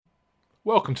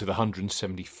Welcome to the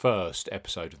 171st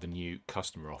episode of the New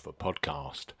Customer Offer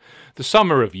podcast. The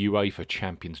summer of UEFA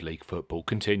Champions League football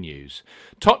continues.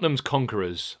 Tottenham's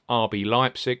conquerors RB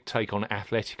Leipzig take on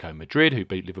Athletico Madrid, who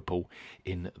beat Liverpool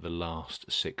in the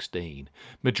last 16.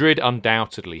 Madrid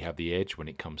undoubtedly have the edge when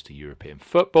it comes to European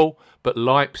football, but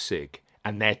Leipzig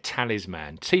and their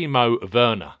talisman, Timo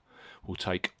Werner, will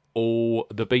take all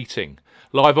the beating.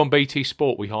 Live on BT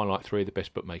Sport, we highlight three of the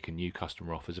best bookmaker new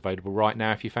customer offers available right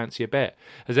now if you fancy a bet.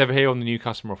 As ever here on the New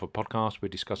Customer Offer podcast, we're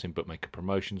discussing bookmaker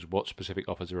promotions, what specific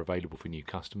offers are available for new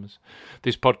customers.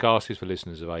 This podcast is for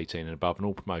listeners of 18 and above, and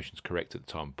all promotions correct at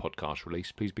the time of podcast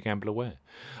release. Please be gamble aware.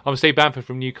 I'm Steve Bamford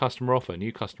from New Customer Offer.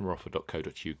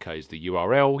 newcustomeroffer.co.uk is the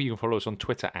URL. You can follow us on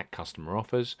Twitter at Customer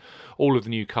Offers. All of the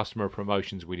new customer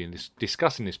promotions we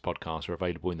discuss in this podcast are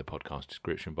available in the podcast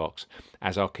description box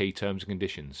as our key terms and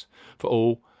conditions for all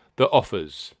the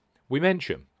offers we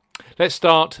mention. Let's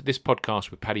start this podcast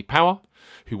with Paddy Power,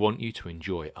 who want you to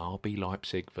enjoy RB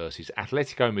Leipzig versus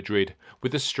Atletico Madrid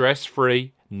with a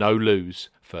stress-free, no-lose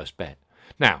first bet.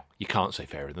 Now, you can't say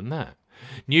fairer than that.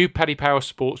 New Paddy Power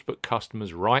Sportsbook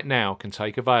customers right now can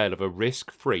take avail of a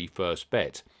risk-free first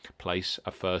bet. Place a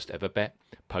first ever bet,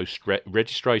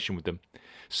 post-registration with them,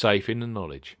 safe in the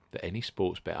knowledge that any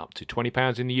sports bet up to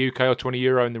 £20 in the UK or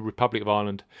 €20 in the Republic of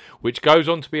Ireland, which goes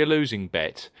on to be a losing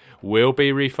bet, will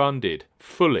be refunded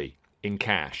fully in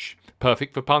cash.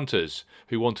 Perfect for punters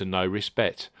who want a no-risk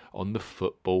bet on the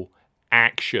football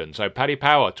action. So Paddy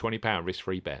Power, £20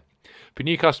 risk-free bet. For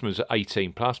new customers at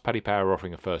 18 plus, Paddy Power are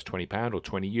offering a first £20 or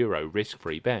 €20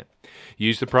 risk-free bet.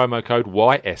 Use the promo code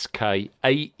YSKAEE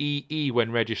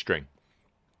when registering.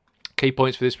 Key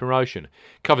points for this promotion: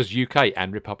 covers UK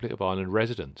and Republic of Ireland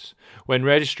residents. When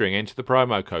registering, enter the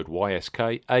promo code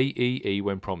YSKAEE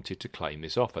when prompted to claim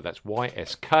this offer. That's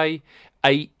YSKAEE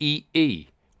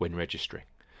when registering.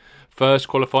 First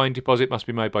qualifying deposit must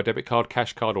be made by debit card,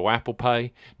 cash card or Apple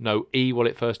Pay. No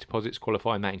e-wallet first deposits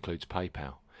qualify, and that includes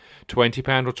PayPal.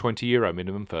 £20 or €20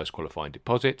 minimum first qualifying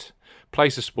deposit.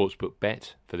 Place a sportsbook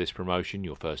bet for this promotion.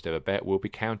 Your first ever bet will be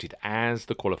counted as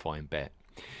the qualifying bet.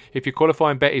 If your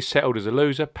qualifying bet is settled as a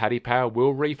loser, Paddy Power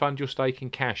will refund your stake in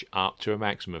cash up to a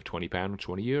maximum of £20 or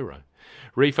 €20.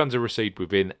 Refunds are received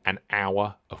within an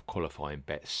hour of qualifying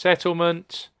bet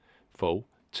settlement. Full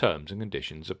terms and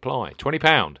conditions apply.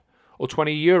 £20 or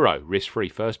 €20 risk-free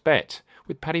first bet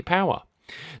with Paddy Power.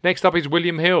 Next up is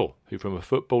William Hill, who from a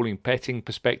footballing betting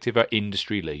perspective are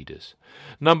industry leaders.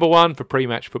 Number one for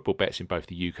pre-match football bets in both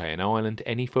the UK and Ireland.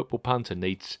 Any football punter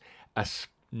needs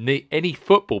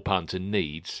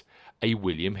a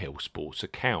William Hill Sports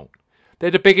account.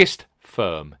 They're the biggest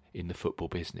firm in the football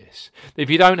business. If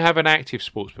you don't have an active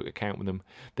sportsbook account with them,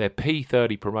 their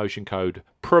P30 promotion code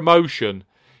PROMOTION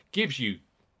gives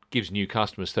new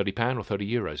customers £30 or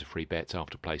 €30 of free bets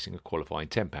after placing a qualifying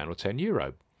 £10 or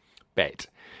 €10 bet.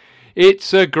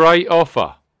 It's a great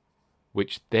offer,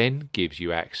 which then gives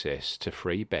you access to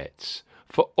free bets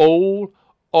for all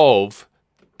of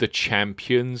the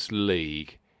Champions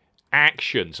League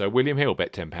action. So William Hill,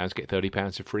 bet £10, get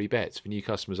 £30 of free bets. For new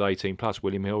customers 18 plus,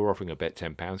 William Hill are offering a bet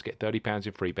 £10, get £30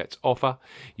 in free bets offer.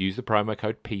 Use the promo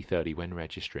code P30 when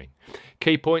registering.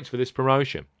 Key points for this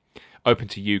promotion: open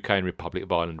to UK and Republic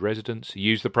of Ireland residents.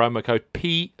 Use the promo code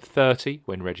P30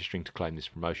 when registering to claim this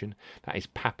promotion. That is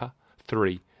Papa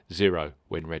 30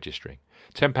 when registering.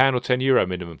 £10 or €10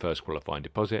 minimum first qualifying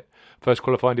deposit. First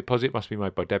qualifying deposit must be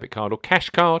made by debit card or cash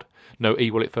card. No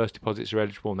e-wallet first deposits are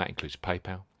eligible, and that includes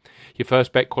PayPal. Your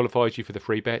first bet qualifies you for the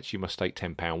free bets. You must stake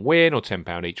 £10 win or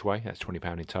 £10 each way. That's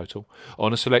 £20 in total.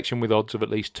 On a selection with odds of at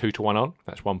least 2 to 1 on.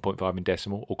 That's 1.5 in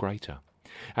decimal or greater.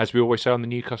 As we always say on the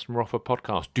New Customer Offer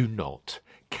podcast, do not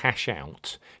cash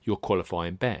out your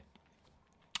qualifying bet.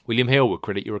 William Hill will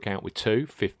credit your account with two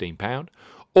 £15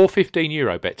 or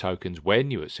 €15 bet tokens when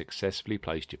you have successfully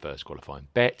placed your first qualifying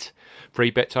bet.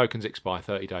 Free bet tokens expire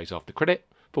 30 days after credit.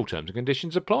 Full terms and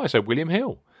conditions apply. So William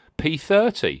Hill,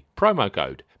 P30, promo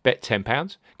code, bet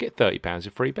 £10, get £30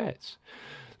 of free bets.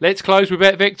 Let's close with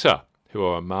Bet Victor, who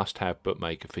are a must-have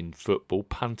bookmaker for football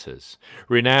punters.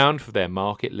 Renowned for their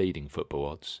market-leading football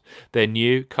odds, their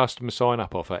new customer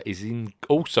sign-up offer is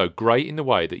also great in the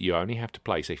way that you only have to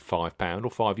place a £5 or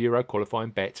 €5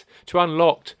 qualifying bet to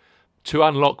unlock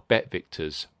Bet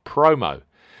Victor's promo.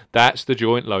 That's the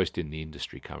joint lowest in the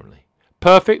industry currently.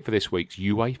 Perfect for this week's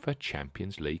UEFA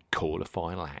Champions League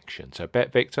quarter-final action. So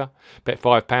Bet Victor, bet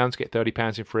 £5, get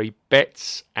 £30 in free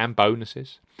bets and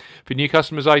bonuses. For new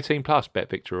customers 18 plus, Bet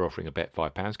Victor are offering a bet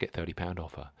 £5, get £30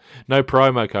 offer. No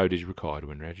promo code is required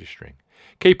when registering.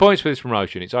 Key points for this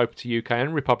promotion. It's open to UK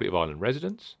and Republic of Ireland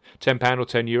residents. £10 or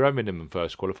 €10 minimum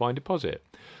first qualifying deposit.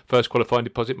 First qualifying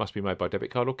deposit must be made by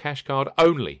debit card or cash card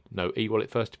only. No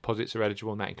e-wallet first deposits are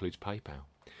eligible, and that includes PayPal.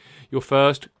 Your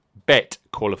first bet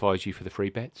qualifies you for the free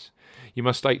bets. You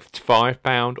must stake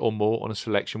 £5 or more on a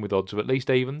selection with odds of at least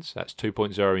evens. That's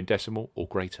 2.0 in decimal or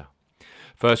greater.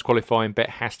 First qualifying bet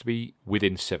has to be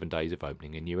within 7 days of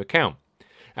opening a new account.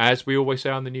 As we always say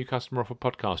on the New Customer Offer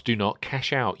podcast, do not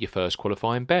cash out your first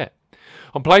qualifying bet.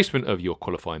 On placement of your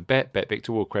qualifying bet, BetVictor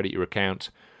will credit your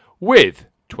account with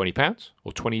 £20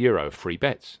 or €20 of free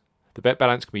bets. The bet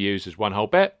balance can be used as one whole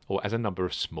bet or as a number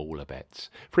of smaller bets.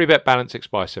 Free bet balance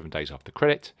expires 7 days after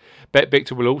credit.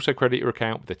 BetVictor will also credit your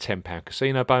account with a £10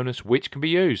 casino bonus, which can be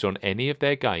used on any of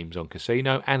their games on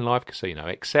casino and live casino,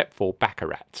 except for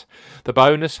Baccarat. The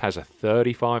bonus has a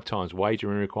 35 times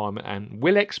wagering requirement and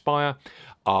will expire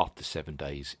after 7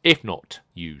 days, if not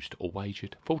used or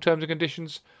wagered. Full terms and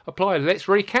conditions apply. Let's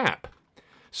recap.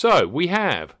 So we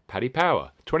have Paddy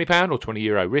Power, £20 or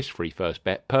 €20 risk-free first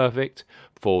bet, perfect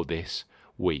for this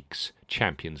week's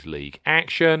Champions League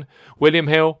action. William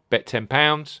Hill, bet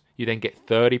 £10. You then get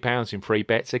 £30 in free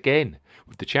bets again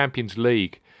with the Champions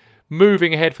League.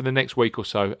 Moving ahead for the next week or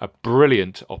so, a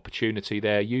brilliant opportunity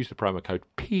there. Use the promo code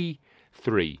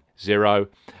P30.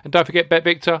 And don't forget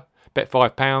BetVictor. Bet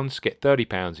 £5, get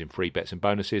 £30 in free bets and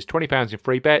bonuses, £20 in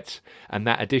free bets, and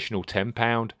that additional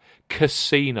 £10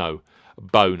 casino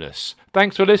bonus.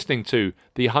 Thanks for listening to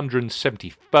the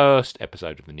 171st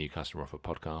episode of the New Customer Offer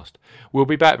podcast. We'll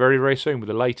be back very, very soon with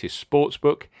the latest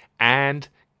sportsbook and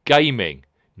gaming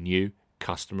new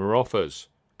customer offers.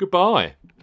 Goodbye.